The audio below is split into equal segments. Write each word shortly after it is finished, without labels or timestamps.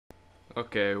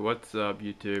Okay, what's up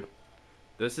YouTube?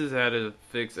 This is how to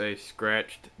fix a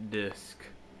scratched disc.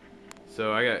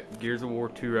 So I got Gears of War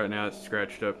 2 right now. It's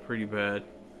scratched up pretty bad.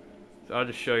 So I'll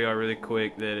just show y'all really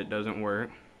quick that it doesn't work.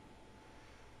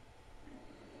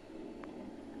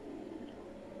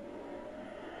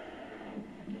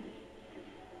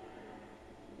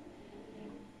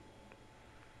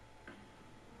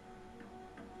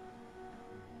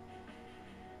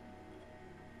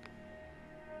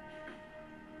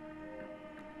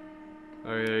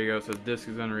 Oh, there you go. So disc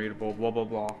is unreadable, blah blah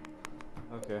blah.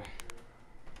 Okay.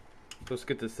 Let's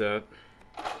get this out.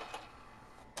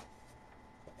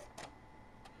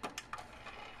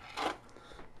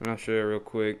 And I'll show you real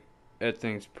quick. That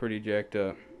thing's pretty jacked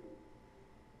up.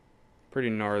 Pretty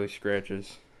gnarly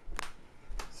scratches.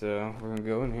 So we're gonna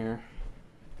go in here.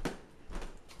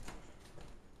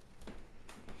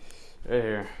 Right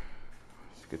here.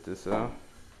 Let's get this out.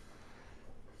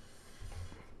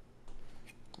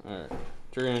 Alright.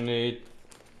 What you're gonna need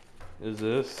is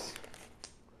this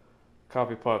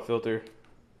coffee pot filter,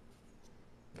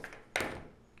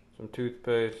 some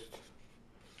toothpaste,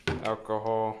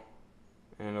 alcohol,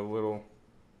 and a little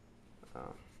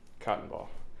cotton ball.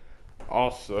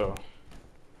 Also,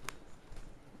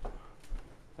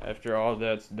 after all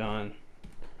that's done,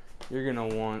 you're gonna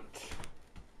want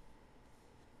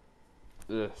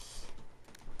this,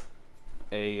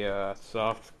 a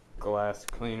soft glass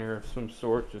cleaner of some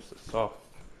sort, just a soft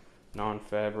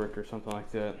non-fabric or something like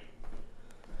that.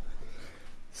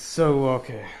 So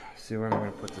okay, let's see where I'm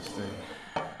gonna put this thing.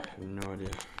 I have no idea.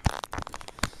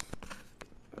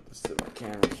 I'll just sit my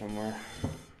camera somewhere.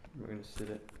 We're gonna sit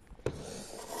it.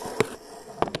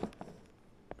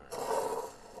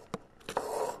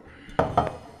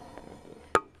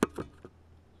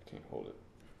 Can't hold it.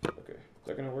 Okay, is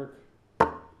that gonna work?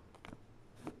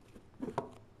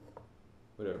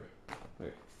 Whatever.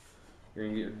 Okay. You're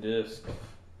gonna get your disc.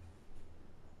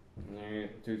 And then you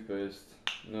get the toothpaste.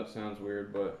 And that sounds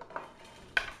weird, but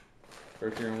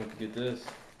first you're gonna want to get this.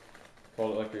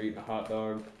 Fold it like you're eating a hot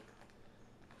dog.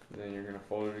 Then you're gonna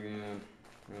fold it again.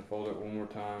 And fold it one more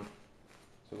time.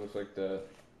 So it looks like that.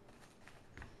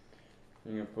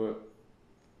 You're gonna put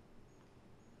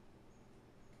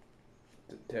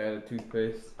the tad of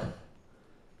toothpaste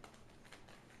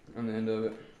on the end of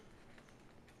it.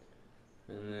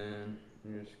 And then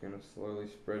you're just gonna slowly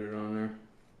spread it on there.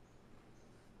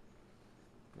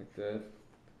 Like that.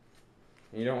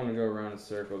 And you don't want to go around in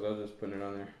circles. I was just putting it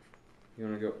on there. You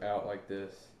want to go out like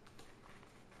this.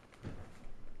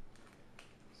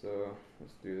 So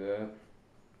let's do that.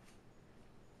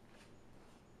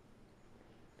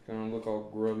 It's gonna look all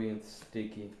grubby and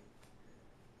sticky,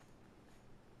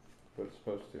 but it's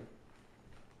supposed to.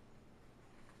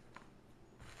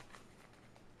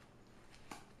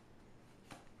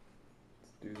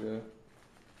 Let's do that.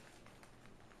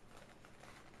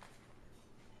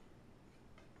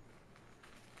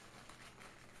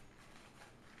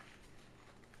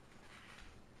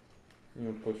 I'm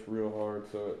gonna push real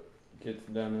hard so it gets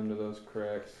down into those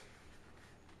cracks.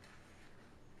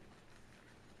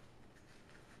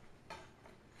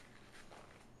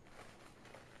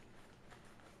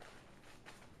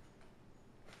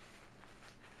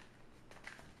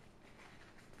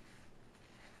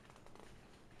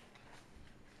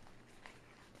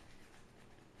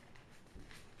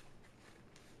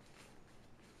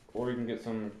 Or you can get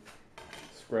some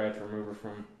scratch remover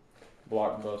from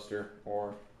Blockbuster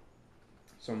or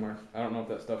somewhere. I don't know if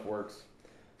that stuff works.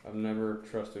 I've never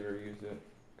trusted or used it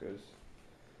because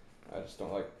I just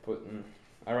don't like putting.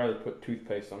 I rather put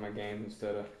toothpaste on my games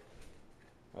instead of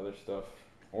other stuff.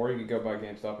 Or you could go buy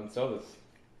GameStop and sell this.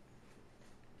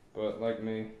 But like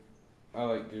me, I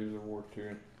like Gears of War 2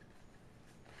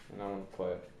 and I want to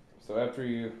play it. So after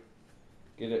you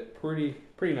get it pretty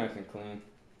nice and clean,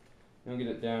 you'll get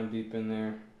it down deep in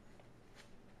there.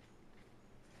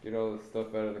 Get all the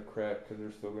stuff out of the crack because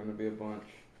there's still going to be a bunch.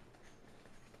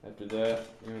 After that,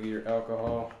 you're going to get your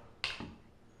alcohol.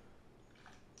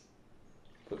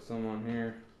 Put some on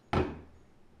here. And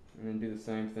then do the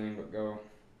same thing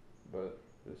but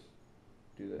just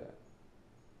do that.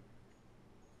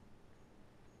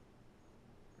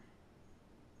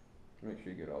 Make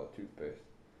sure you get all the toothpaste.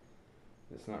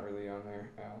 It's not really on there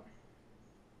out.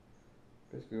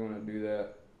 Basically want to do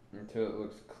that until it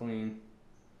looks clean.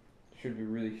 It should be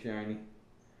really shiny,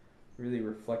 really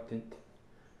reflectant.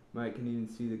 Mike can even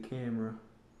see the camera.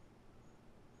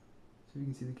 So you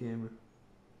can see the camera.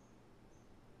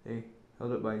 Hey,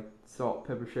 held up by salt,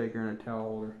 pepper shaker, and a towel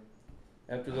holder.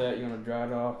 After that, you want to dry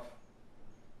it off.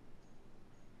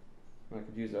 I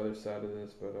could use the other side of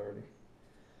this, but already,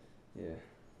 yeah.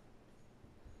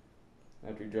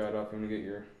 After you dry it off, you want to get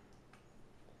your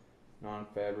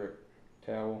non-fabric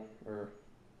towel or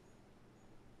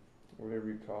whatever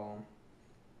you call them,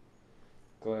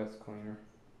 glass cleaner,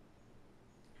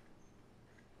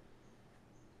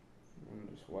 and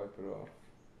just wipe it off,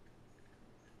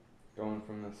 going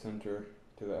from the center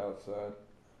to the outside.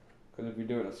 Because if you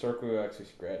do it in a circle, you actually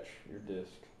scratch your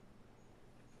disc.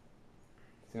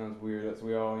 Sounds weird. That's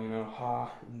we all, and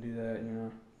do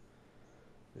that,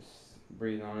 Just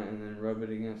breathe on it and then rub it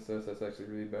against us. That's actually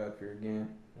really bad for your game.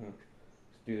 Just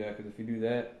do that, because if you do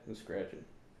that, you'll scratch it.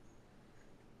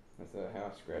 That's how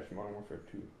I scratch Modern Warfare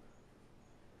 2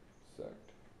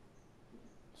 sucked.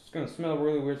 It's gonna smell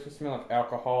really weird. It's gonna smell like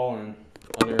alcohol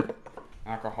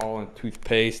and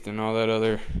toothpaste and all that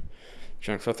other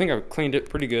junk. So I think I've cleaned it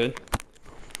pretty good.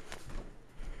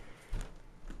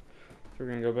 So we're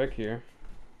gonna go back here.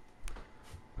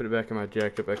 Put it back in my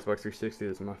jacked up Xbox 360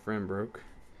 that my friend broke.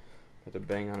 Have to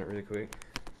bang on it really quick.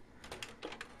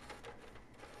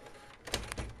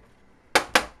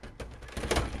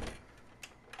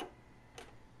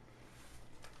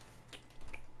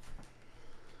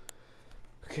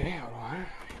 Okay, hold on.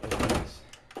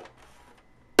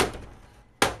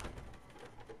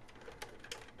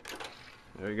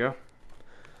 There we go.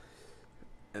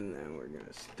 And then we're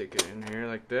gonna stick it in here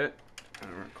like that.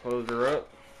 And we're gonna close her up.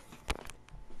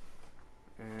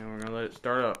 And we're gonna let it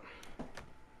start up.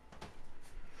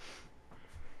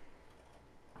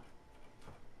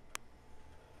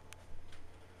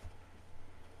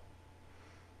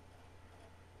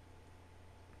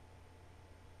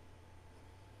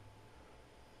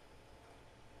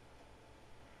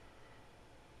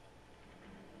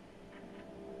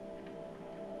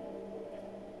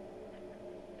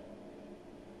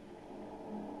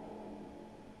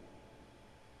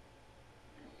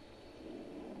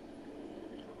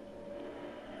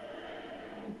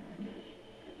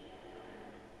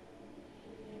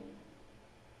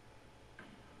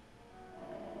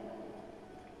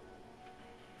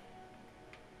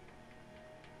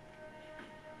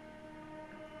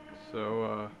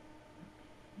 So,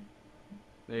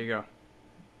 there you go.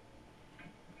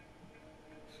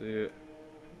 See, it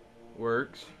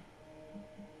works.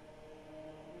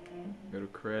 Go to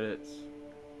credits.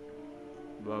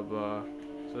 Blah, blah.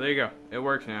 So there you go. It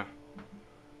works now.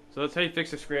 So that's how you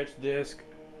fix a scratch disc.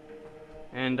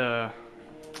 And,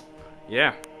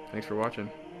 yeah. Thanks for watching.